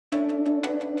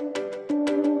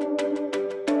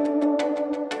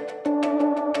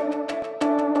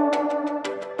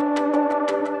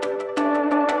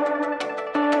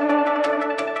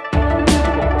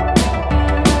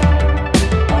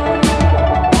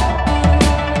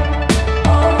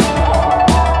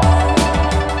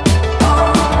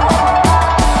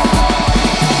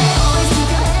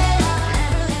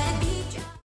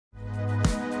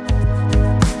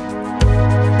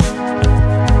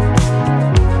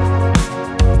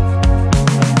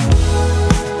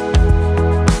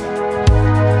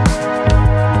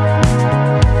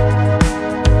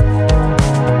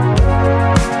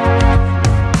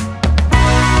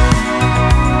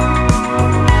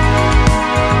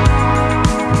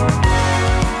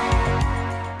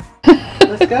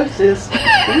go, sis.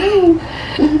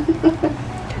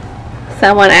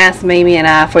 Someone asked Mimi and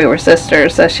I if we were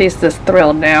sisters, so she's just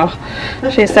thrilled now.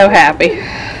 She's so happy.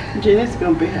 Jenny's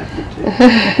gonna be happy too.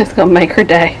 It's gonna make her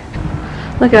day.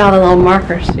 Look at all the little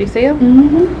markers. Do you see them?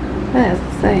 Mm-hmm. That is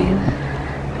insane.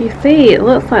 If you see, it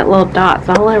looks like little dots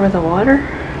all over the water.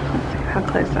 Let's see how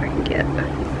close I can get.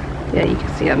 Yeah, you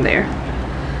can see them there.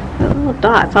 The little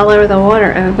dots all over the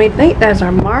water, and we think those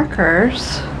are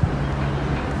markers.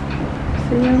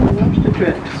 See them? Lobster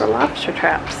traps. For lobster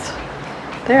traps.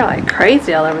 They're like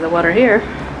crazy all over the water here.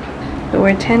 But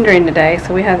we're tendering today,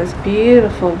 so we have this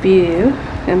beautiful view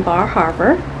in Bar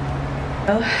Harbor.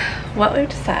 So what we've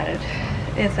decided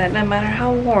is that no matter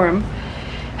how warm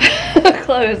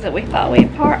clothes that we thought we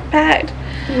packed,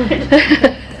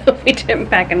 we didn't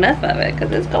pack enough of it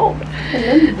because it's cold.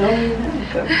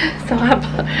 So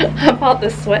I bought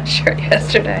this sweatshirt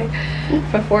yesterday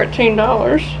for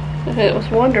 $14. And it was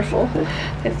wonderful.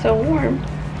 It's so warm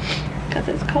because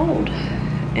it's cold.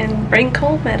 And bring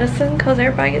cold medicine because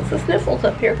everybody gets the sniffles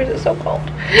up here because it's so cold.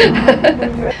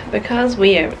 Because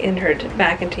we have entered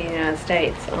back into the United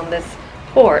States on this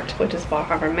port, which is Bar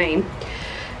Harbor, Maine,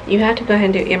 you have to go ahead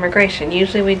and do immigration.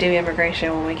 Usually we do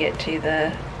immigration when we get to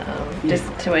the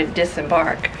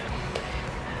disembark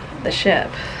the ship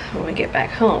when we get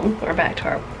back home or back to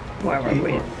our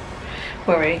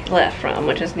where we left from,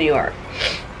 which is New York.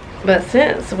 But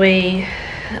since we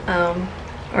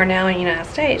are now in the United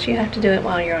States, you have to do it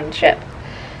while you're on the ship,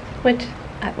 which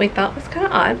we thought was kind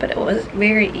of odd, but it was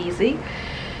very easy.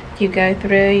 You go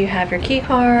through, you have your key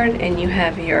card and you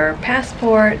have your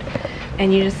passport,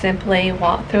 and you just simply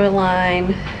walk through a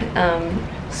line,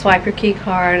 swipe your key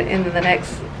card, and then the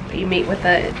next you meet with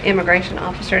the immigration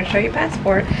officer and show your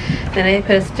passport. Then they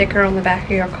put a sticker on the back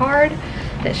of your card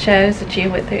that shows that you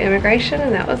went through immigration,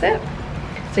 and that was it.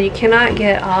 So you cannot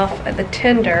get off at the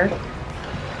tender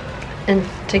and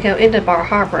to go into Bar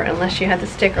Harbor unless you have the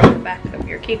sticker on the back of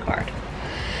your key card.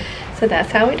 So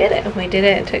that's how we did it. We did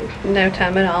it. It took no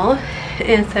time at all.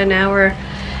 And so now we're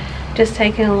just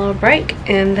taking a little break,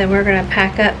 and then we're going to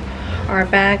pack up our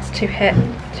bags to head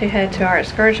to our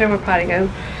excursion. We'll probably go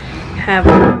have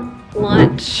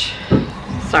lunch.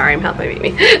 Sorry, I'm helping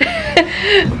Mimi.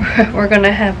 We're going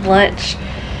to have lunch,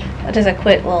 just a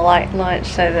quick little light lunch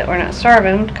so that we're not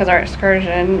starving, because our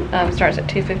excursion starts at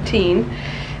 2:15.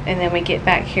 And then we get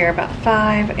back here about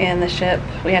 5, and the ship,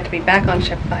 we have to be back on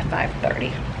ship by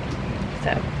 5:30.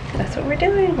 So that's what we're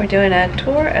doing. We're doing a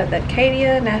tour of the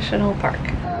Acadia National Park.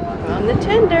 We're on the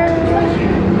tender.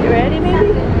 You ready,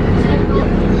 baby?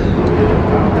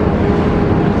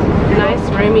 Nice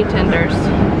roomy tenders.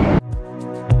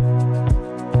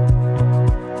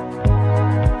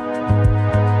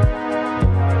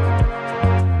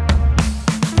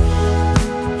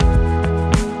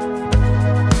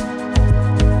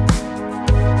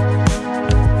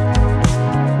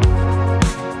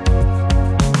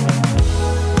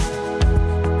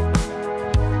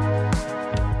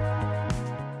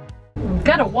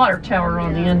 Got a water tower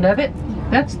on the end of it.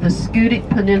 That's the Scudic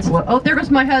Peninsula. Oh, there goes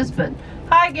my husband.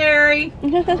 Hi, Gary.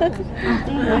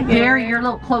 Gary, you're a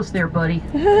little close there, buddy.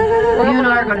 You and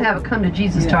I are going to have a come to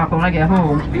Jesus talk when I get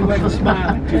home. He wasn't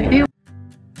smiling.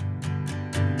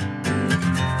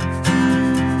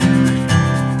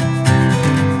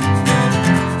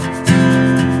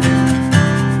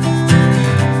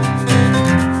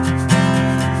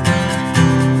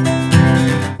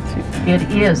 It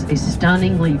is a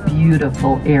stunningly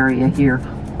beautiful area here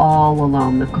all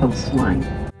along the coastline.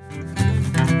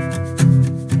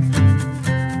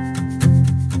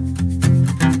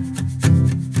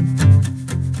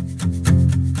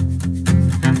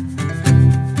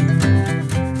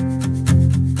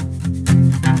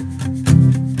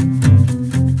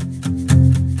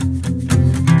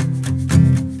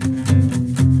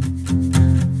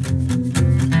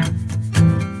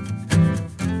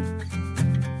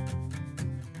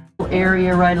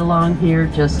 Area right along here,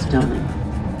 just stunning.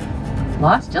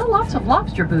 Still lots of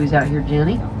lobster buoys out here,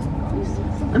 Jenny.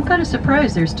 I'm kind of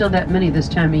surprised there's still that many this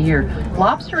time of year.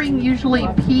 Lobstering usually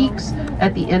peaks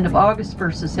at the end of August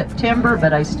versus September,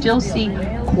 but I still see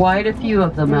quite a few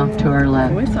of them out to our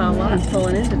left. We saw a lot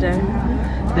pulling in today.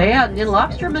 And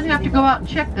lobstermen have to go out and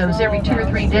check those every 2 or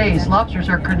 3 days. Lobsters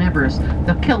are carnivorous.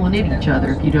 They'll kill and eat each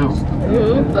other if you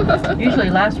don't. Usually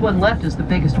last one left is the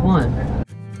biggest one.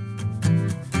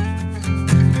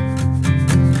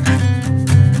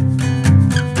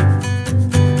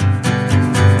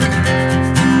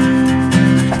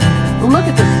 Look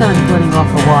at the sun glinting off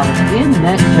the water. Isn't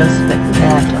that just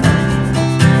spectacular?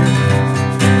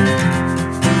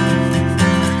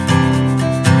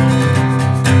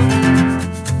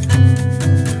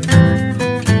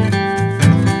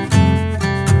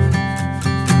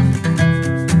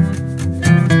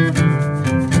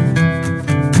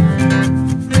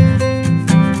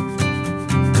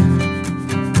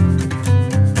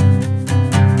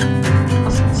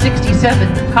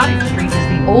 7 Cottage Street is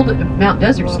the old Mount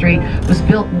Desert Street, was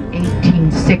built in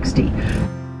 1860.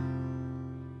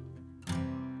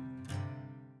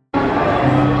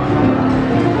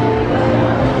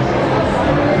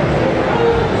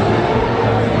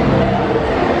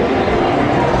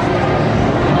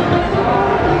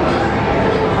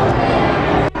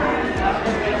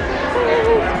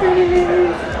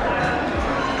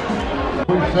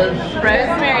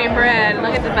 Rosemary bread.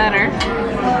 Look at the butter.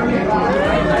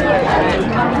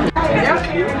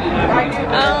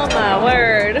 Oh my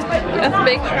word. That's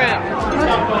big shrimp.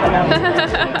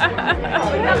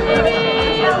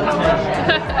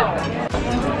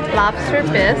 Lobster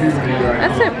bisque.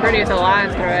 That's so pretty with a line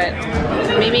through it.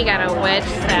 Mimi got a wedge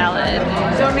salad.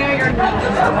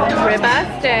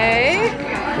 Ribeye steak.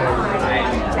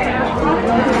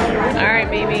 Alright,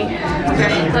 Mimi.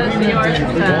 Very close to yours.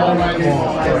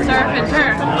 Surf and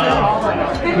turf.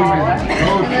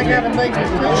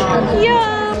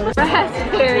 Yum!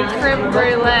 Raspberry creme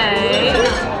brulee.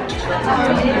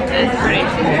 That's pretty.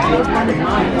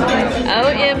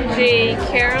 OMG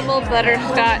caramel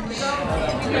butterscotch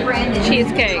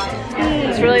cheesecake.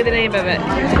 That's really the name of it.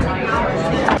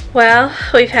 Well,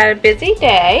 we've had a busy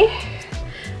day.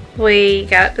 We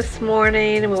got up this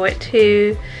morning and we went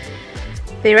to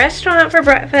the restaurant for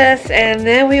breakfast, and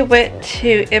then we went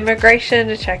to immigration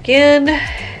to check in.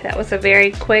 That was a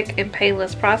very quick and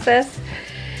painless process.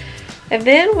 And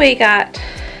then we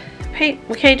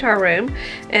came to our room,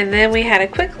 and then we had a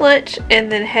quick lunch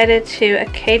and then headed to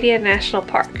Acadia National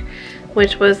Park,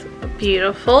 which was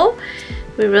beautiful.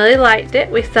 We really liked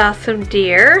it. We saw some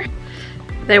deer.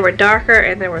 They were darker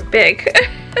and they were big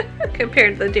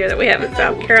compared to the deer that we have in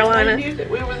South Carolina. They knew that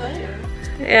we were there.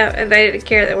 Yeah, and they didn't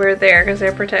care that we were there because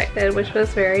they're protected, which was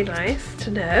very nice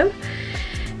to know.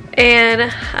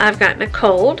 And I've gotten a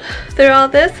cold through all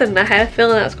this, and I had a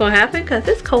feeling that was going to happen because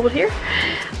it's cold here,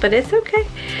 but it's okay.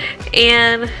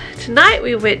 And tonight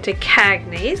we went to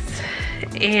Cagney's,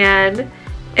 and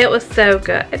it was so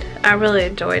good. I really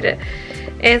enjoyed it.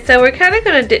 And so we're kind of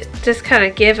going to just kind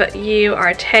of give you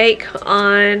our take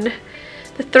on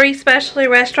the 3 specialty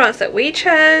restaurants that we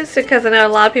chose, because I know a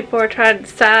lot of people are trying to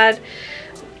decide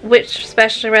which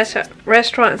specialty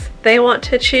restaurants they want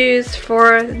to choose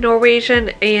for Norwegian,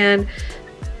 and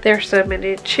there's so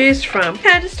many to choose from.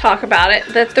 Kind of just talk about it.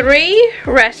 The 3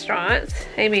 restaurants,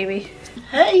 hey Mimi.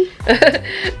 Hey.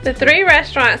 The 3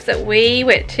 restaurants that we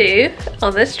went to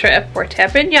on this trip were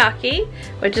Teppanyaki,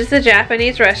 which is the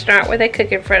Japanese restaurant where they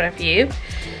cook in front of you.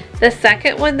 The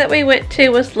second one that we went to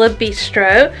was Le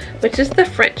Bistro, which is the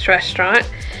French restaurant.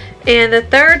 And the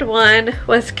third one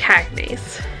was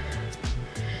Cagney's.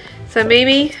 So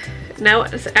Mimi, now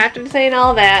after saying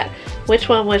all that, which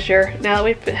one was now that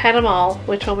we've had them all,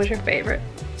 which one was your favorite?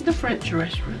 The French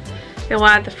restaurant. And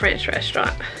why the French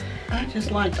restaurant? I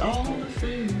just liked all the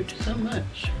food so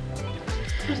much.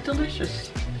 It was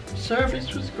delicious.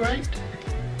 Service was great.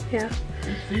 Yeah. It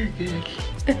was very good.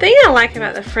 The thing I like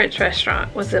about the French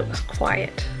restaurant was it was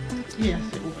quiet. Yes,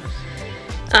 it was.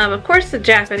 Of course the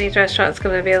Japanese restaurant's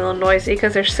going to be a little noisy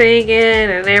because they're singing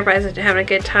and everybody's having a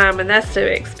good time, and that's to be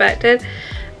expected.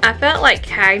 I felt like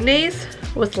Cagney's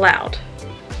was loud.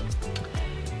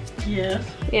 Yes.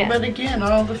 Yeah. But again,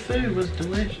 all the food was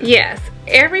delicious. Yes.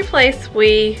 Every place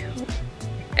we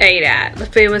ate at, the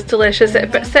food was delicious,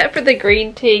 except for the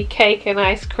green tea, cake, and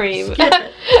ice cream.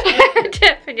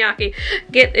 Teppanyaki.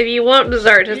 If you want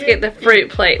dessert, just get the fruit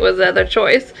plate was the other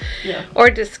choice. Yeah. Or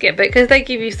just skip it, because they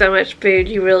give you so much food,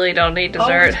 you really don't need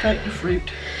dessert. Always take the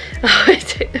fruit. Always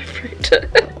take the fruit.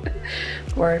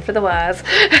 Word for the wise.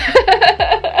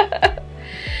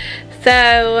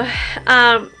 So,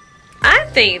 I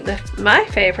think my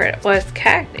favorite was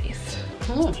Cagney's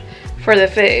for the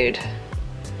food.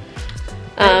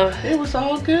 It was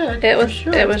all good. It was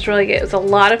really good. It was a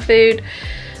lot of food.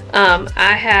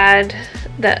 I had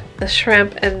the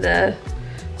shrimp and the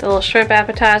little shrimp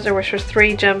appetizer, which was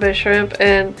 3 jumbo shrimp,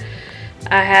 and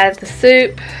I had the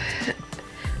soup.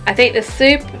 I think the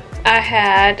soup I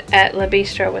had at Le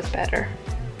Bistro was better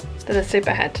than the soup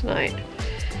I had tonight.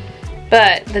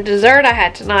 But the dessert I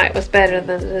had tonight was better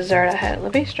than the dessert I had at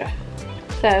Le Bistro.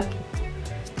 So,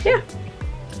 yeah.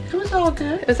 It was all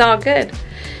good. It was all good.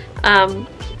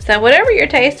 So whatever your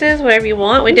taste is, whatever you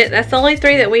want, we did. That's the only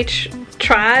 3 that we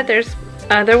tried. There's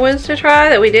other ones to try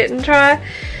that we didn't try.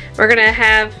 We're gonna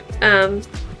have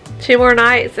 2 more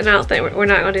nights, and I don't think we're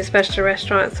not gonna do specialty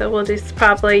restaurants. So we'll do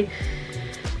probably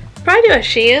do a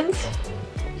Sheehan's.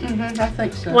 I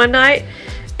think so. One night.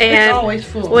 And it's always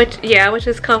full. Which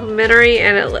is complimentary,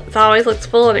 and it always looks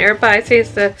full, and everybody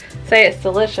seems to say it's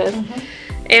delicious.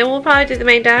 And we'll probably do the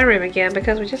main dining room again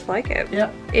because we just like it.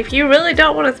 Yep. If you really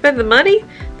don't want to spend the money,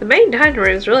 the main dining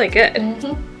room is really good.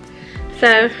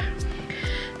 So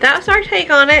that's our take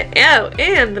on it. Oh,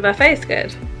 and the buffet's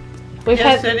good.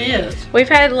 Yes, it is. We've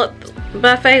had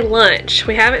buffet lunch.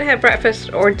 We haven't had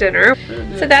breakfast or dinner.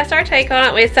 So that's our take on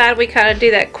it. We decided we kind of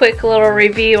do that quick little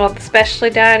review on the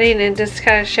specialty dining and just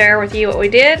kind of share with you what we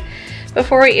did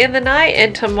before we end the night.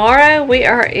 And tomorrow we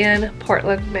are in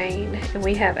Portland, Maine, and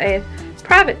we have a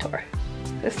private tour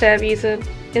instead of using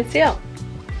NCL.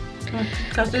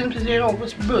 Because NCL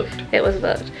was booked. It was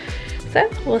booked. So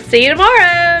we'll see you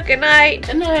tomorrow. Good night.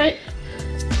 Good night.